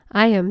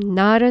I am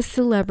not a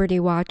celebrity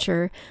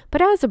watcher, but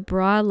as a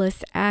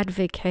braless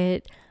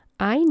advocate,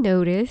 I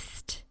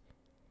noticed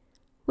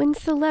when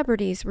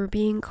celebrities were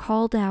being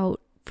called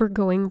out for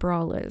going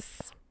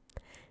braless.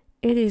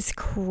 It is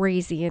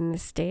crazy in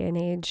this day and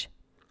age.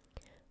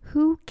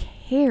 Who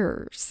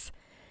cares?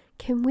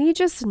 Can we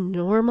just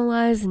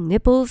normalize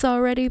nipples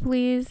already,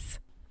 please?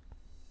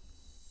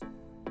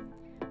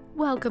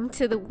 Welcome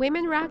to the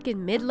Women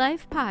Rockin'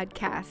 Midlife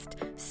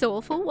Podcast,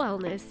 soulful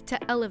wellness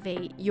to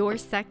elevate your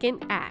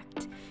second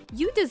act.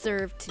 You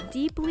deserve to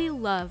deeply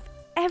love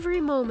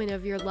every moment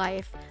of your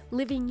life,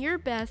 living your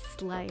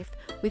best life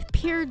with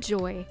pure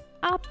joy,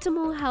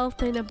 optimal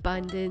health and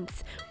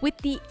abundance, with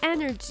the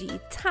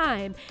energy,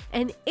 time,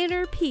 and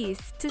inner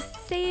peace to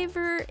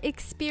savor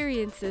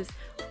experiences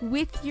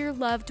with your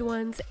loved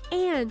ones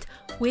and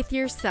with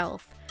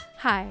yourself.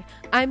 Hi,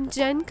 I'm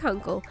Jen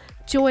Kunkel.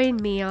 Join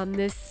me on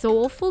this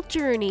soulful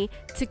journey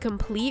to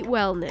complete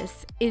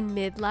wellness in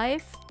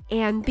midlife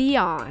and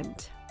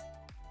beyond.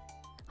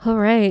 All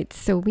right,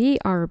 so we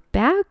are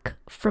back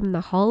from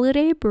the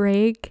holiday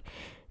break,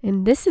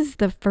 and this is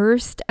the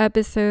first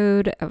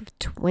episode of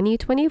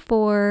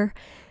 2024,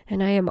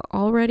 and I am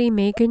already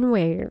making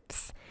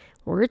waves.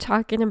 We're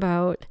talking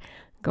about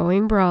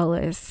going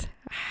braless.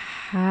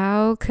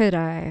 How could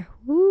I?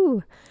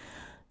 Woo!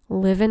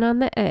 Living on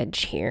the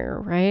edge here,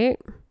 right?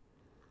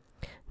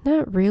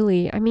 Not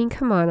really. I mean,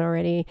 come on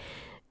already.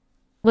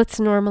 Let's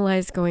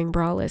normalize going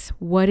braless.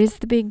 What is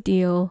the big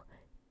deal?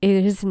 It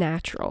is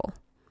natural.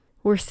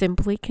 We're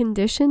simply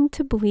conditioned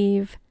to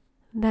believe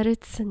that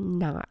it's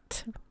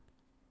not.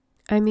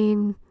 I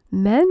mean,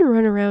 men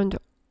run around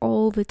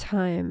all the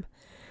time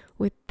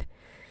with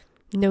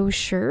no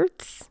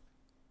shirts,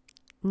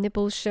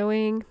 nipples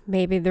showing.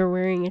 Maybe they're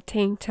wearing a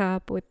tank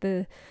top with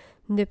the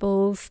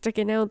nipples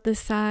sticking out the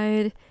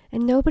side,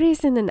 and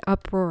nobody's in an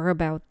uproar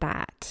about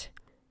that.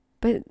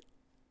 But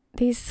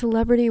these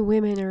celebrity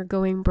women are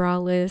going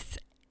braless,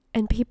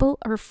 and people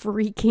are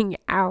freaking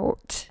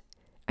out.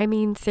 I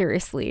mean,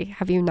 seriously,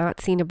 have you not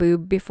seen a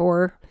boob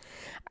before?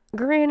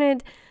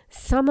 Granted,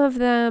 some of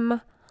them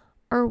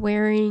are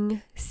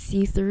wearing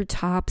see-through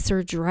tops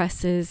or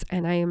dresses,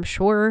 and I am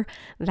sure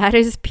that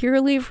is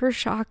purely for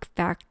shock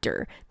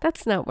factor.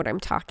 That's not what I'm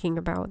talking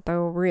about,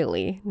 though,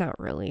 really. Not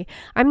really.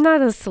 I'm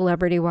not a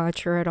celebrity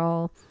watcher at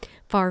all.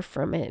 Far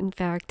from it, in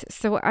fact.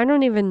 So I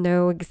don't even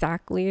know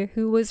exactly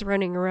who was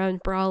running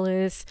around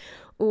braless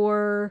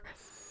or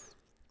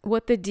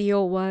what the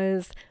deal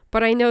was,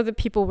 but I know that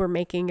people were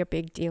making a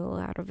big deal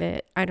out of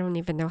it. I don't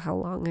even know how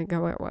long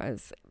ago it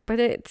was,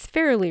 but it's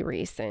fairly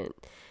recent.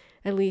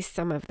 At least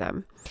some of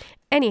them.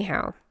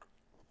 Anyhow,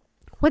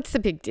 what's the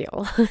big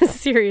deal?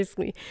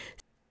 Seriously.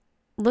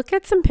 Look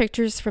at some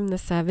pictures from the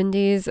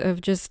 70s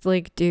of just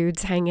like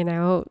dudes hanging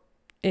out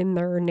in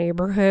their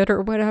neighborhood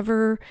or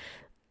whatever.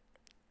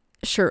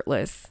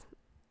 Shirtless.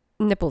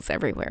 Nipples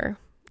everywhere.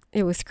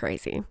 It was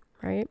crazy,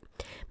 right?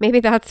 Maybe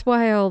that's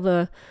why all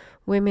the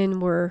women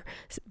were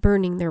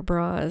burning their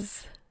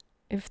bras,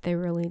 if they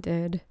really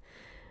did.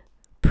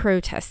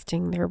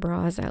 Protesting their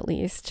bras, at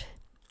least.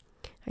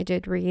 I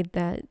did read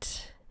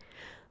that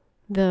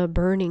the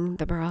burning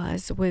the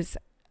bras was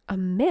a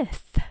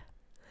myth.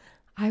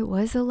 I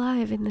was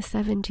alive in the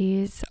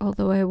 70s,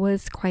 although I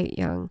was quite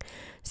young.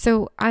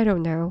 So I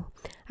don't know.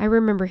 I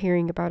remember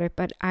hearing about it,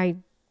 but I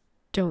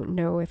don't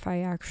know if I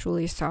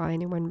actually saw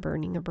anyone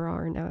burning a bra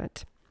or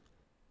not.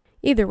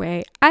 Either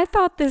way, I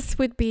thought this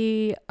would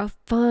be a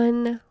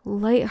fun,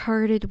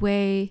 lighthearted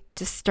way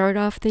to start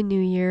off the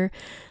new year.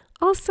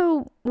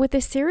 Also, with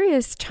a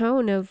serious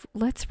tone of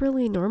let's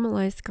really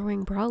normalize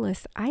going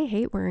braless. I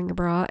hate wearing a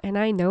bra, and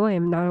I know I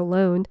am not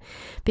alone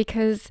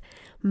because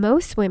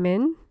most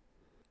women,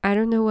 I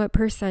don't know what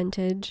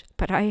percentage,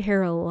 but I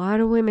hear a lot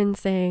of women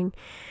saying,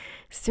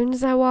 as soon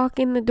as I walk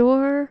in the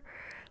door,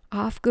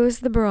 off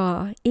goes the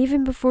bra,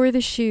 even before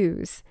the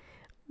shoes,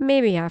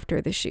 maybe after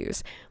the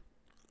shoes.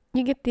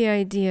 You get the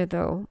idea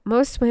though.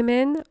 Most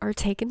women are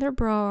taking their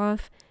bra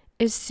off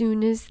as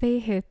soon as they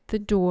hit the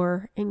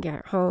door and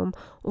get home,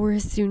 or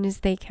as soon as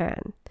they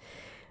can.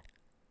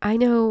 I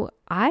know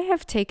I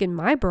have taken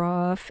my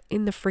bra off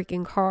in the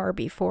freaking car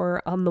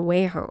before on the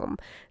way home,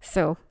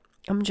 so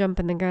I'm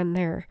jumping the gun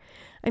there.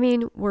 I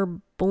mean, we're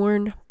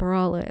born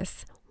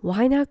braless.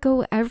 Why not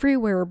go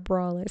everywhere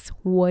braless?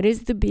 What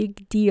is the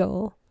big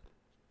deal?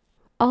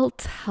 I'll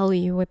tell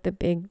you what the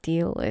big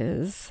deal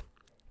is.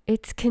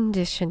 It's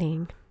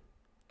conditioning.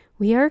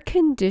 We are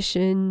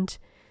conditioned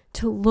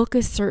to look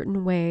a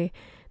certain way.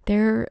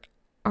 There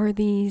are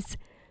these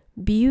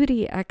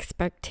beauty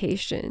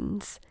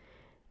expectations.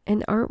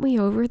 And aren't we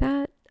over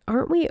that?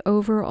 Aren't we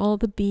over all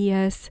the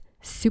BS,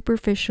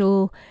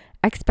 superficial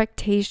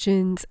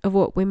expectations of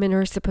what women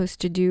are supposed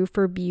to do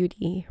for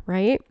beauty,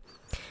 right?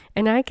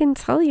 And I can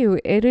tell you,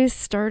 it is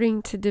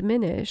starting to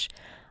diminish.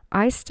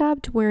 I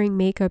stopped wearing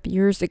makeup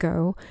years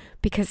ago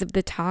because of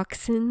the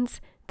toxins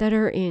that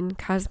are in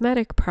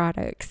cosmetic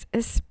products,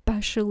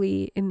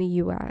 especially in the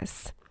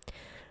US.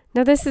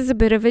 Now, this is a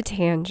bit of a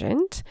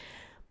tangent,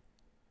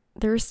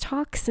 there's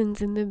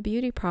toxins in the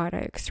beauty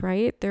products,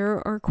 right?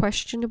 There are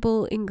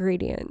questionable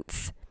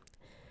ingredients.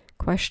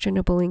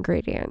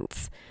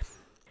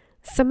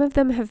 Some of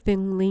them have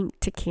been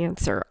linked to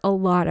cancer, a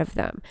lot of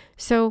them.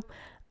 So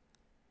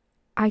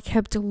I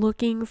kept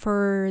looking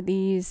for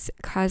these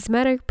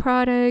cosmetic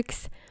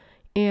products,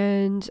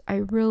 and I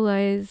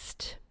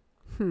realized,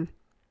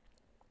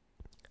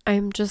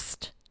 I'm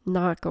just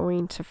not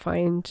going to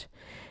find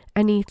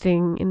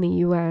anything in the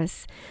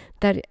US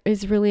that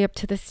is really up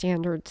to the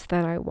standards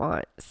that I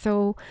want.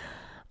 So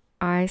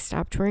I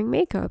stopped wearing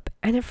makeup.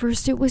 And at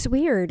first it was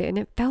weird, and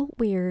it felt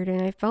weird,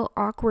 and I felt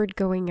awkward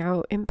going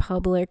out in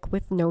public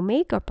with no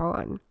makeup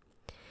on.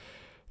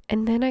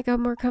 And then I got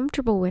more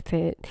comfortable with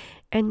it.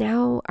 And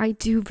now I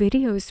do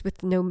videos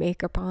with no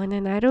makeup on,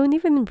 and I don't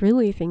even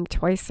really think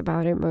twice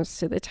about it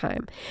most of the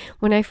time.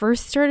 When I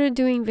first started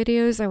doing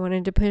videos, I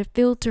wanted to put a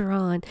filter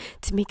on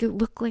to make it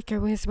look like I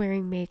was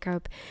wearing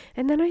makeup.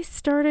 And then I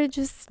started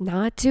just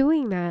not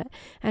doing that,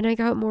 and I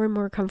got more and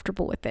more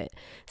comfortable with it.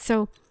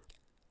 So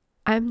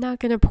I'm not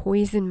going to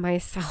poison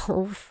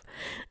myself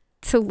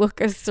to look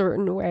a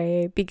certain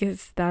way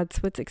because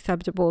that's what's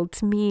acceptable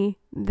to me.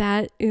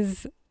 That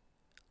is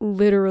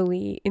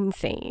literally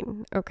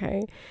insane,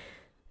 okay?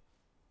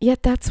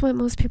 Yet that's what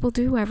most people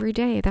do every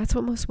day. That's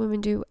what most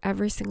women do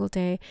every single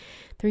day.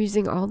 They're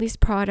using all these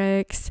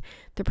products.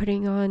 They're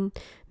putting on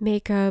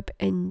makeup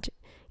and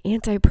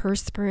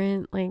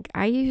antiperspirant. Like,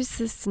 I use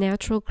this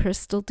natural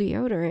crystal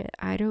deodorant.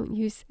 I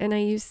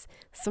use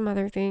some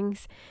other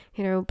things,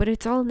 but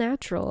it's all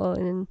natural.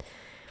 And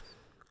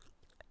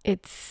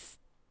it's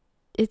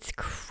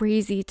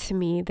crazy to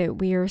me that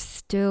we are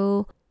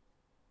still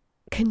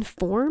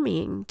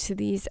conforming to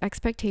these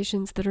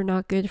expectations that are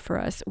not good for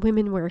us.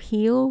 Women wear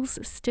heels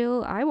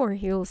still. I wear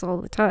heels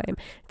all the time.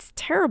 It's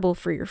terrible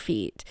for your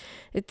feet.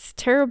 It's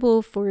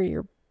terrible for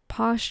your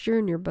posture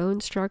and your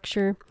bone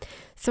structure.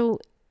 So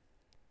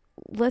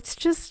let's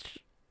just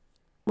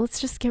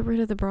get rid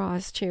of the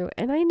bras too.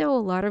 And I know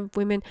a lot of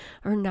women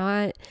are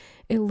not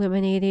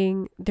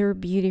eliminating their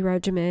beauty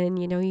regimen.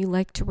 You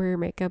like to wear your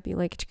makeup, you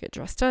like to get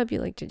dressed up, you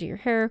like to do your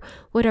hair,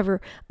 whatever.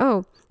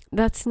 Oh,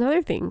 that's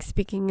another thing.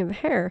 Speaking of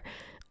hair,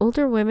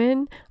 older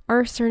women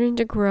are starting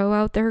to grow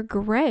out their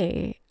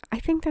gray. I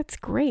think that's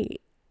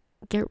great.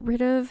 Get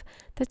rid of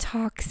the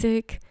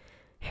toxic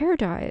hair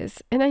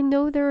dyes. And I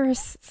know there are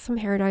some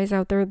hair dyes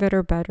out there that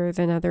are better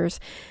than others.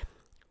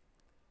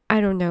 I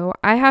don't know.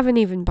 I haven't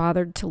even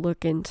bothered to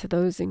look into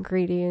those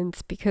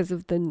ingredients because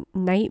of the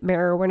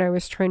nightmare when I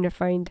was trying to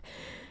find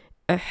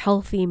a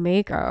healthy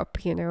makeup,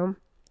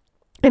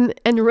 And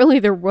really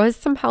there was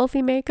some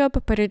healthy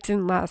makeup, but it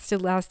didn't last.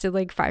 It lasted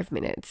like 5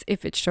 minutes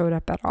if it showed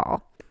up at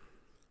all.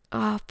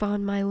 Off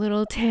on my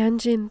little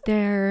tangent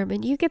there,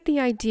 but you get the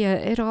idea.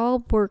 It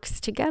all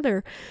works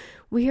together.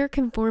 We are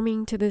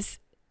conforming to this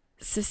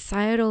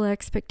societal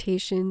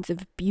expectations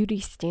of beauty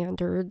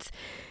standards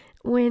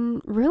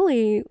when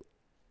really,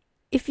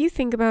 if you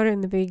think about it in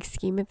the big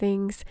scheme of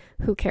things,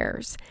 who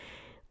cares?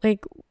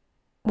 Like,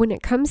 when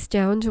it comes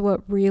down to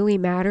what really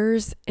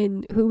matters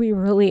and who we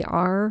really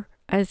are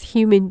as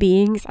human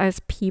beings, as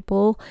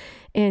people,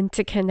 and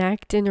to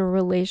connect in a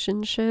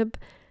relationship,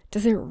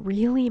 does it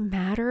really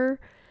matter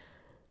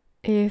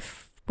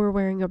if we're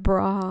wearing a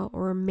bra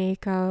or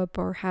makeup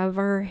or have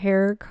our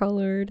hair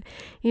colored?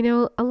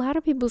 A lot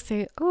of people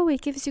say, oh,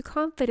 it gives you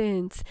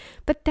confidence,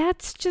 but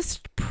that's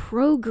just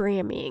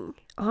programming.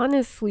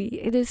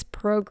 Honestly, it is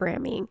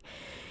programming.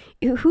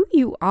 Who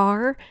you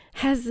are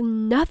has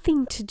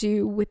nothing to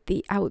do with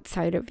the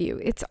outside of you.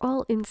 It's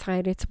all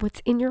inside. It's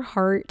what's in your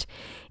heart.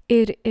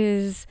 It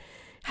is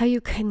how you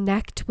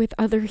connect with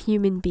other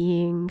human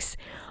beings.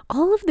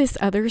 All of this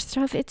other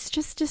stuff, it's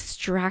just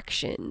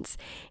distractions.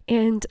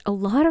 And a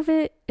lot of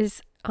it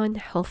is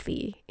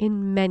unhealthy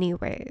in many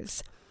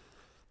ways.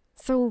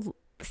 So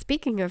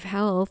speaking of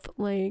health,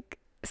 like,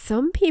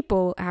 some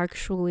people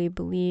actually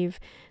believe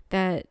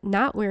that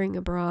not wearing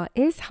a bra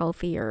is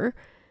healthier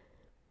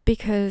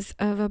because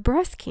of a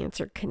breast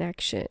cancer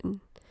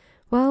connection.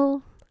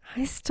 Well,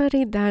 I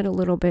studied that a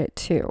little bit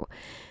too.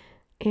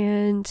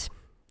 And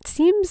it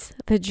seems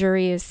the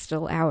jury is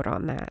still out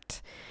on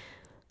that.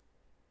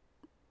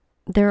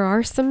 There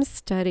are some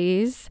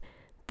studies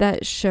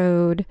that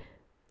showed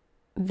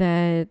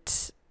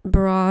that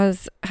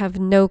bras have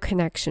no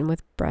connection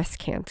with breast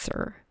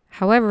cancer.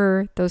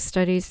 However, those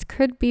studies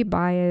could be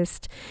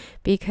biased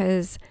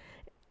because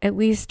at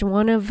least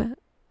one of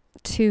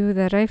 2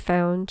 that I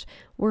found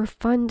were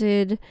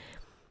funded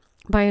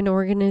by an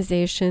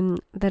organization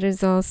that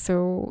is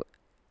also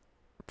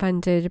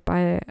funded by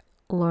a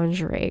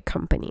lingerie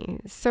company.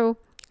 So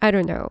I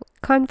don't know.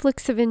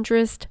 Conflicts of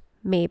interest,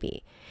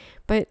 maybe.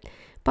 But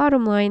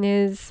bottom line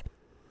is,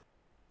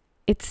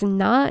 it's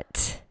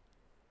not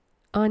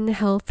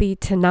unhealthy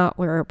to not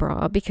wear a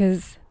bra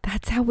because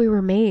that's how we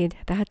were made.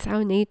 That's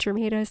how nature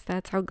made us.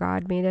 That's how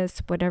God made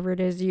us. Whatever it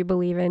is you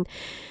believe in,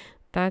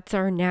 that's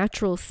our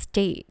natural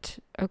state.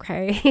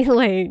 Okay?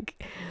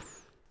 Like,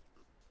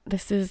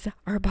 this is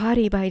our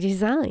body by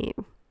design,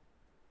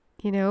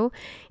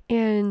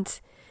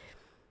 and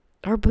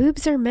Our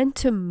boobs are meant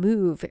to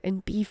move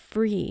and be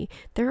free.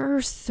 There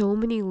are so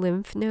many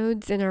lymph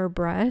nodes in our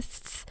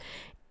breasts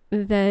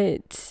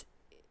that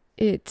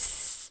it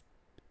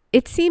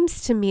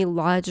seems to me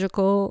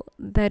logical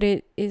that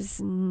it is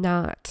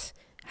not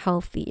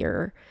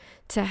healthier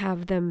to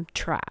have them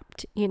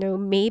trapped.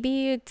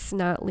 Maybe it's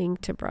not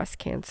linked to breast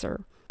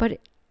cancer, but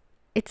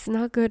it's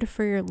not good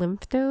for your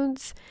lymph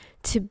nodes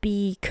to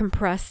be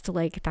compressed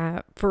like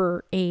that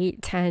for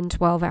 8, 10,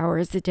 12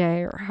 hours a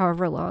day or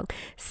however long.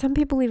 Some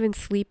people even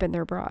sleep in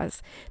their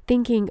bras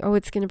thinking, oh,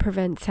 it's going to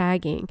prevent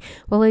sagging.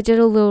 Well, I did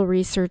a little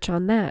research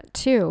on that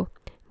too.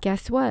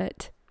 Guess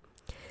what?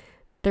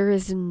 There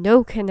is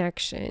no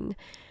connection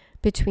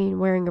between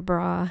wearing a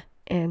bra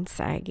and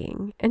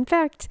sagging. In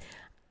fact,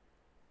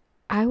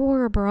 I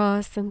wore a bra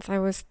since I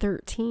was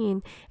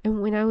 13,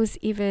 and when I was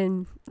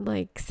even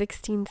like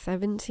 16,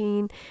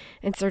 17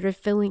 and started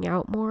filling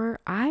out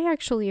more, I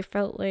actually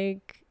felt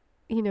like,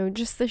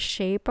 just the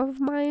shape of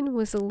mine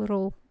was a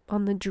little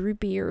on the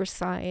droopier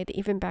side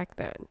even back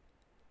then.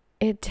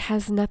 It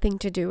has nothing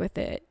to do with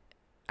it.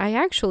 I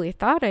actually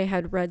thought I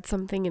had read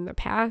something in the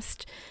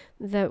past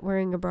that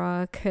wearing a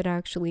bra could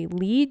actually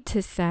lead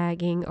to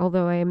sagging,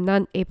 although I am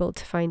not able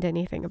to find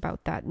anything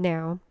about that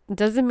now. It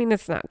doesn't mean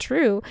it's not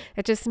true.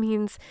 It just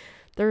means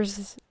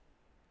there's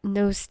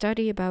no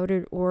study about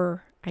it,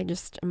 or I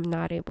just am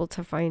not able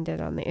to find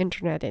it on the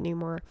internet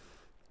anymore.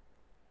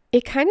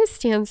 It kind of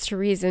stands to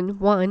reason,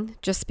 one,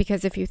 just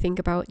because if you think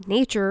about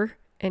nature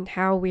and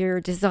how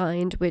we're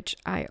designed, which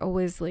I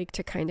always like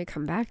to kind of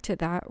come back to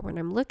that when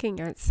I'm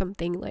looking at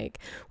something like,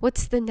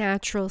 what's the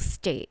natural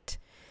state?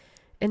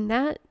 And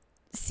that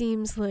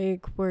seems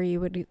like where you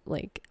would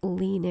like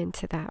lean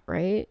into that,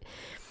 right?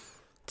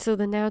 So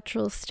the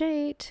natural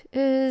state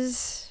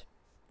is,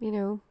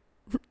 we're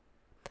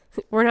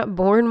not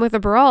born with a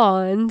bra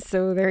on,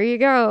 so there you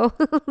go.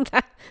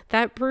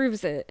 that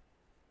proves it.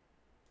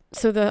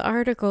 So the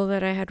article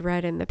that I had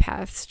read in the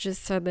past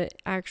just said that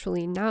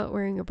actually not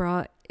wearing a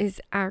bra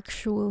is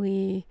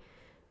actually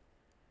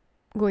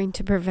going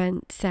to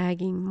prevent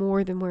sagging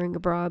more than wearing a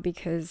bra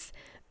because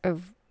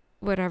of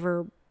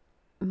whatever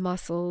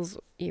muscles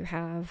you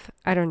have.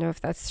 I don't know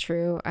if that's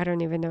true. I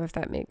don't even know if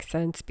that makes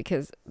sense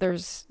because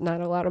there's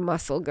not a lot of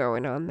muscle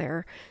going on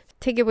there.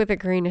 Take it with a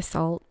grain of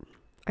salt.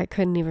 I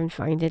couldn't even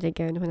find it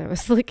again when I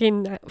was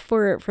looking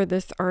for it for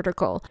this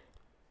article.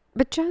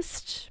 But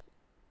just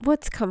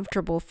what's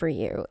comfortable for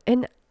you,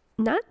 and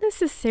not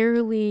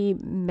necessarily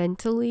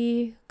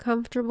mentally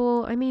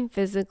comfortable. I mean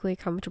physically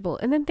comfortable.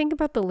 And then think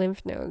about the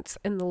lymph nodes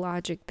and the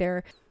logic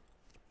there.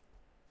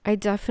 I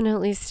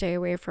definitely stay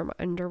away from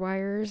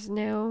underwires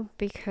now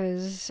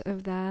because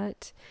of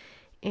that.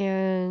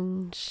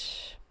 And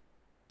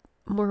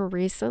more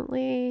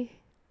recently,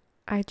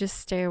 I just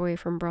stay away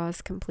from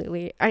bras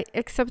completely.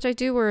 Except I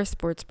do wear a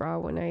sports bra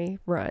when I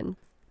run.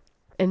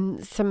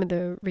 And some of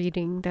the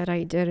reading that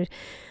I did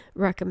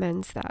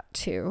recommends that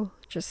too,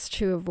 just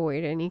to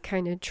avoid any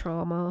kind of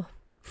trauma,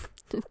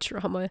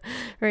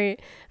 right?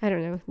 I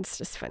don't know. It's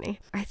just funny.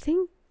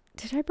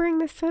 Did I bring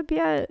this up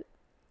yet?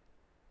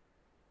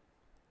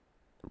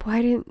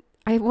 I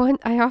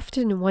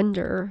often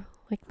wonder,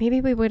 like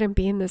maybe we wouldn't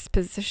be in this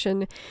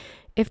position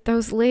if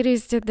those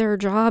ladies did their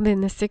job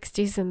in the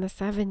 60s and the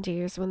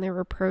 70s when they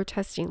were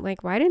protesting.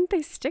 Like, why didn't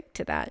they stick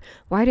to that?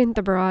 Why didn't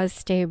the bras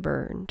stay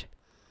burned?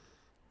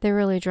 They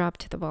really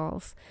dropped the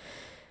balls.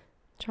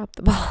 Drop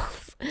the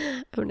balls.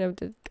 I'm going to have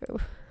to go.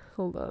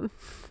 Hold on.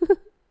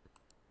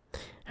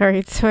 All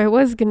right, so I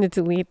was going to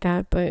delete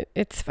that, but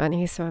it's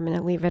funny, so I'm going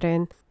to leave it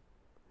in.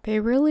 They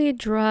really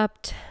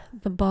dropped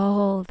the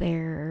ball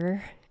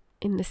there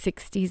in the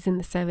 60s and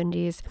the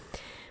 70s.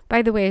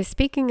 By the way,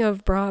 speaking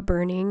of bra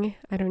burning,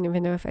 I don't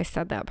even know if I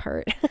said that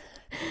part.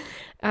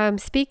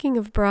 Speaking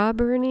of bra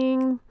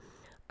burning,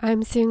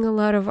 I'm seeing a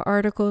lot of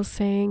articles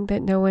saying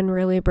that no one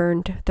really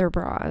burned their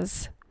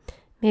bras.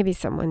 Maybe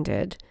someone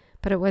did,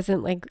 but it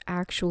wasn't like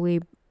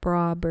actually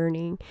bra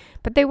burning.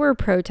 But they were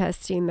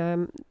protesting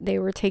them. They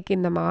were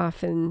taking them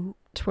off and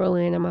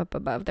twirling them up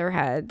above their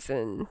heads,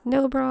 and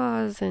no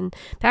bras. And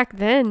back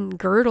then,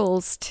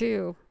 girdles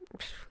too.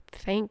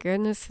 Thank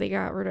goodness they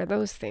got rid of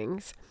those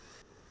things.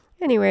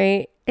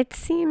 Anyway, it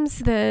seems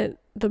that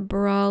the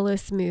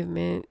braless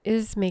movement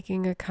is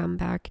making a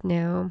comeback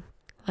now.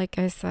 Like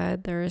I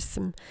said, there are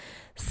some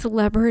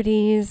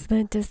celebrities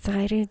that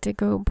decided to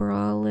go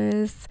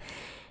braless,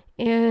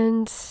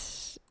 and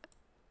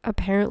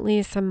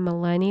apparently some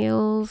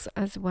millennials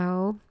as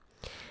well.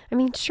 I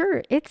mean,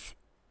 sure, it's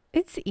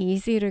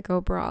easy to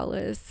go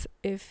braless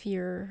if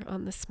you're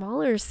on the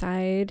smaller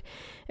side,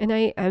 and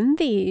I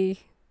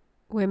envy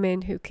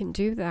women who can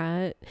do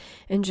that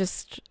and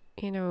just,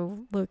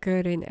 look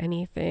good in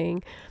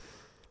anything.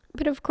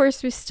 But of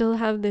course, we still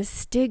have this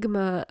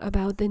stigma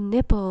about the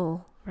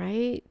nipple,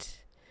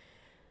 right?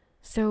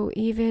 So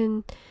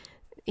even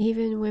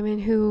women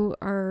who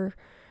are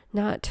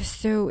not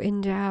so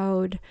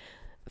endowed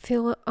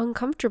feel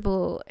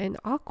uncomfortable and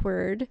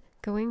awkward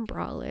going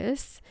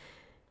braless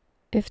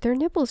if their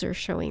nipples are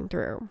showing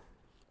through.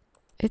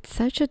 it's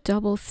such a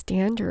double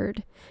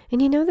standard.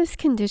 And this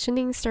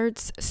conditioning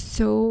starts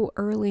so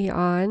early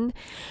on.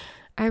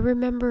 I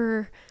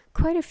remember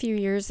quite a few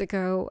years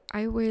ago,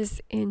 I was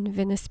in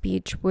Venice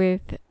Beach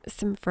with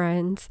some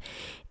friends,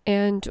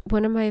 and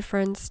one of my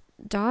friends'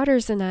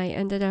 daughters and I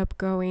ended up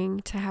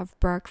going to have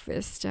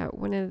breakfast at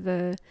one of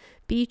the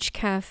beach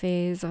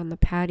cafes on the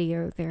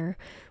patio there.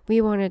 We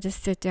wanted to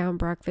sit down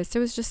breakfast. It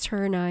was just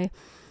her and I,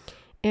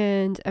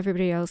 and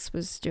everybody else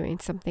was doing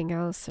something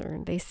else, or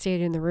they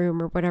stayed in the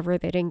room or whatever.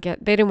 They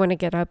didn't want to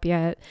get up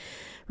yet.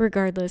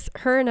 Regardless,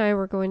 her and I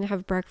were going to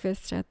have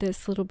breakfast at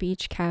this little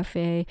beach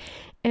cafe,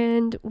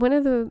 and one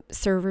of the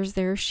servers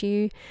there,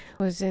 she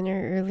was in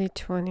her early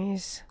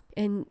 20s,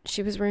 and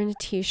she was wearing a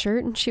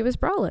t-shirt, and she was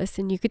braless,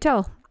 and you could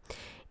tell.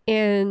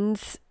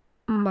 And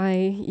my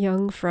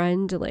young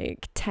friend,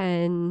 like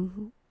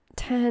 10,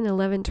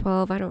 11,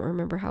 12, I don't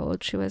remember how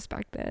old she was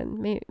back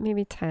then,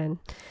 maybe 10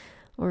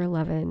 or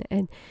 11.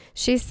 And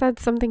she said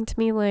something to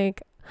me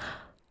like,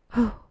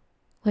 oh,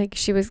 like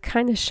she was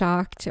kind of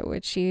shocked at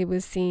what she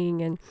was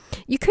seeing. And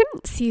you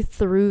couldn't see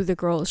through the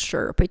girl's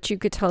shirt, but you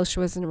could tell she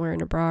wasn't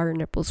wearing a bra. Her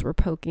nipples were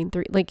poking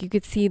through. Like you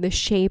could see the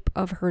shape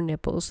of her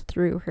nipples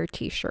through her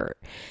t-shirt.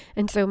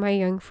 And so my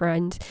young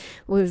friend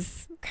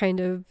was kind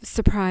of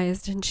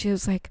surprised, and she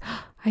was like,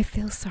 I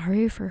feel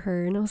sorry for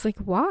her. And I was like,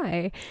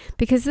 why?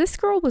 Because this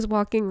girl was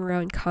walking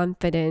around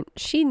confident.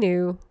 She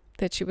knew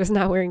that she was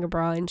not wearing a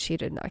bra, and she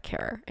did not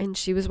care. And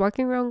she was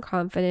walking around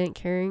confident,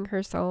 carrying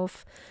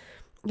herself,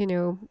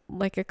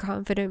 like a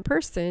confident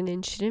person,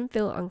 and she didn't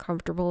feel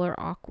uncomfortable or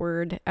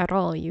awkward at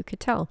all. You could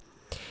tell.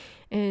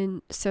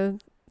 And so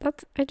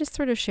I just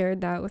sort of shared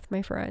that with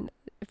my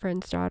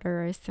friend's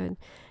daughter. I said,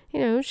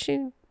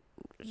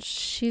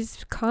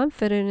 she's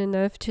confident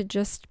enough to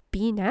just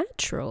be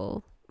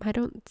natural.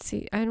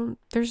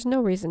 There's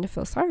no reason to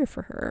feel sorry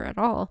for her at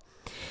all.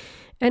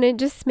 And it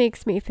just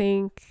makes me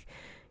think,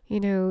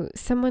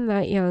 someone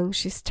that young,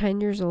 she's 10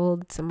 years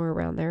old, somewhere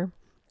around there,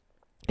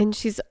 and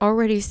she's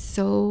already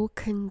so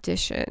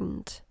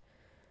conditioned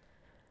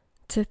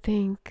to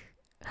think,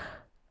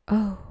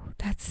 oh,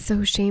 that's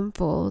so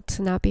shameful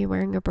to not be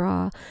wearing a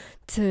bra,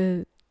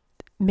 to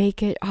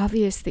make it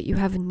obvious that you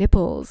have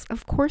nipples.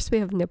 Of course we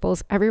have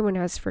nipples. Everyone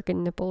has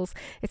freaking nipples.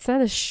 It's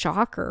not a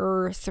shocker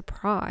or a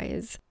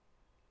surprise.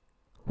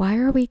 Why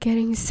are we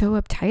getting so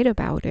uptight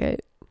about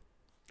it?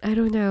 I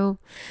don't know.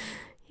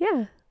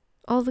 Yeah,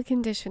 all the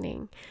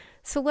conditioning.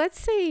 So let's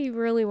say you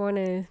want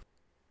to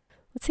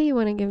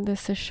give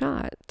this a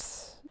shot.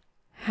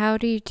 How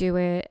do you do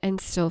it and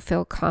still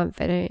feel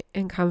confident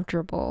and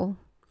comfortable?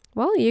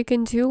 Well, you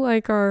can do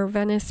like our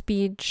Venice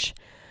Beach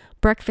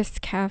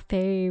breakfast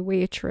cafe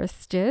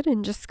waitress did,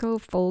 and just go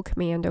full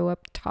commando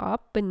up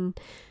top and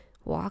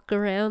walk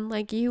around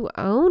like you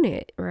own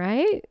it,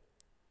 right?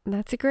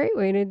 That's a great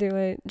way to do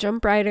it.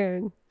 Jump right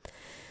in.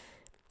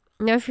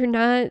 Now, if you're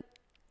not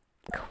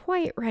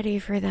quite ready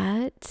for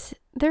that,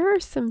 there are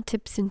some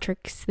tips and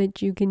tricks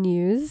that you can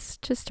use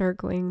to start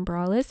going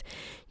braless.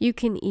 You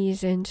can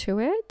ease into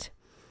it.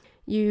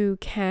 You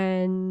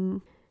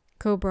can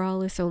go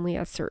braless only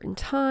at certain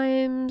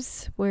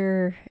times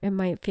where it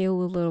might feel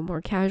a little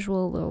more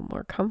casual, a little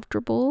more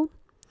comfortable.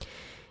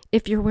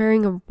 If you're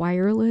wearing a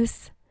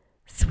wireless,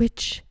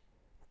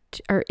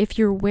 or if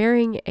you're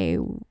wearing a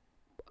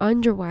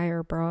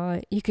underwire bra,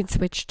 you can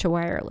switch to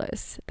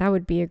wireless. That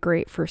would be a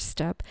great first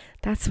step.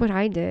 That's what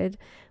I did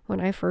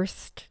when I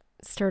first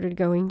started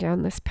going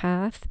down this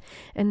path.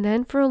 And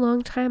then for a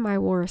long time, I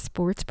wore a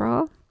sports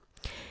bra.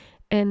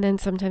 And then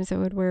sometimes I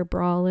would wear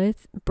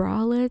bralettes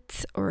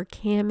or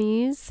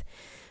camis,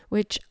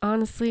 which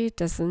honestly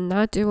does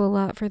not do a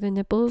lot for the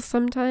nipples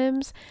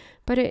sometimes,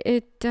 but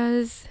it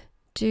does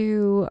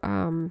do,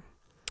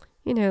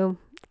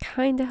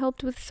 kind of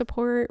helped with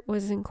support,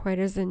 wasn't quite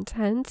as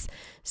intense.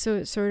 So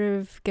it sort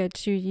of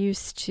gets you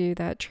used to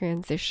that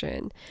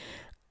transition.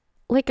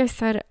 Like I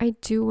said, I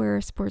do wear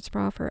a sports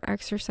bra for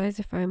exercise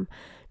if I'm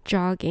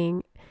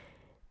jogging.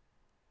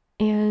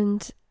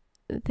 And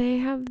they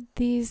have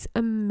these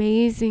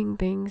amazing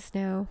things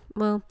now.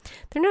 Well,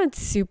 they're not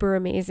super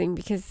amazing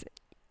because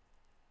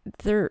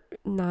they're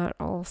not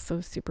all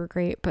so super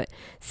great, but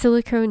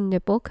silicone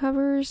nipple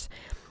covers,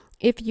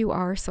 if you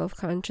are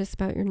self-conscious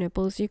about your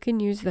nipples, you can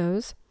use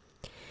those.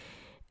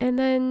 And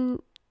then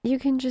you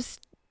can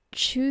just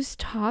choose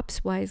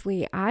tops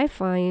wisely. I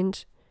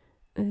find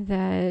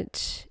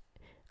that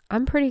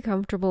I'm pretty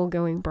comfortable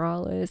going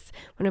braless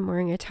when I'm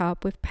wearing a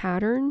top with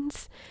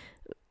patterns,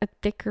 a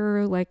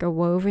thicker, like a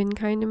woven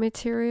kind of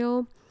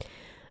material.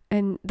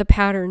 And the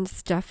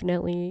patterns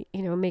definitely,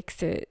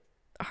 makes it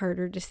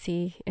harder to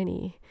see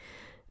any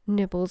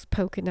nipples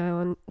poking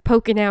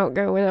out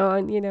going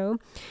on.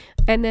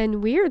 And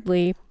then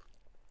weirdly,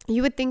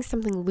 you would think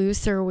something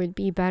looser would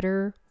be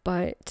better,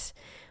 but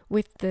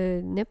with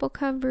the nipple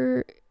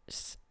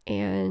covers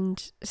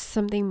and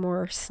something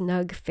more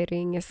snug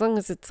fitting, as long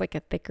as it's like a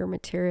thicker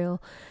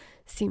material,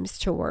 seems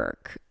to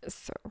work.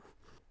 So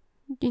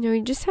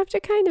you just have to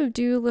kind of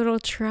do a little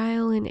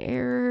trial and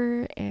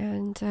error,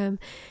 and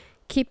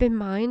keep in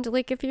mind,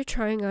 like if you're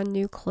trying on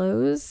new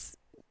clothes,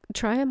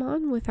 try them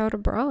on without a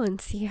bra and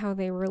see how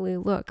they really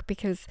look,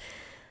 because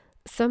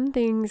some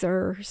things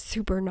are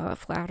super not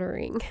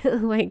flattering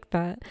like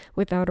that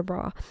without a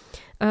bra.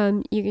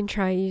 You can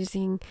try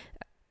using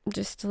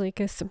just like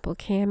a simple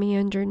cami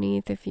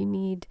underneath if you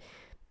need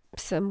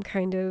some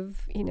kind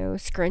of,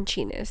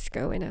 scrunchiness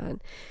going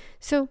on.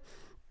 So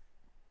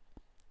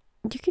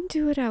you can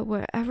do it at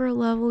whatever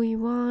level you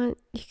want.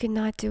 You can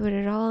not do it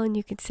at all, and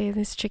you can say,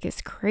 this chick is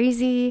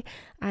crazy.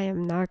 I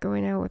am not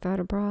going out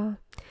without a bra.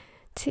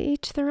 To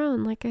each their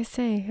own, like I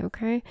say,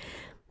 okay?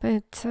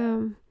 But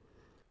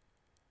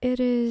it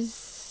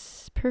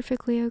is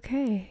perfectly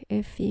okay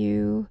if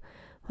you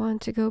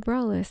want to go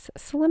braless.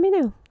 So let me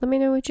know. Let me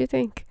know what you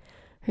think.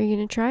 Are you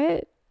going to try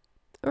it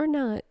or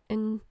not?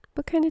 And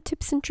what kind of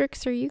tips and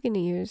tricks are you going to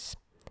use?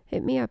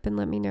 Hit me up and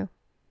let me know.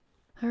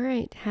 All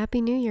right.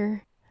 Happy New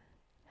Year.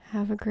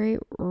 Have a great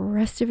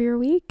rest of your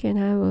week,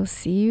 and I will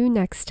see you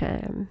next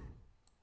time.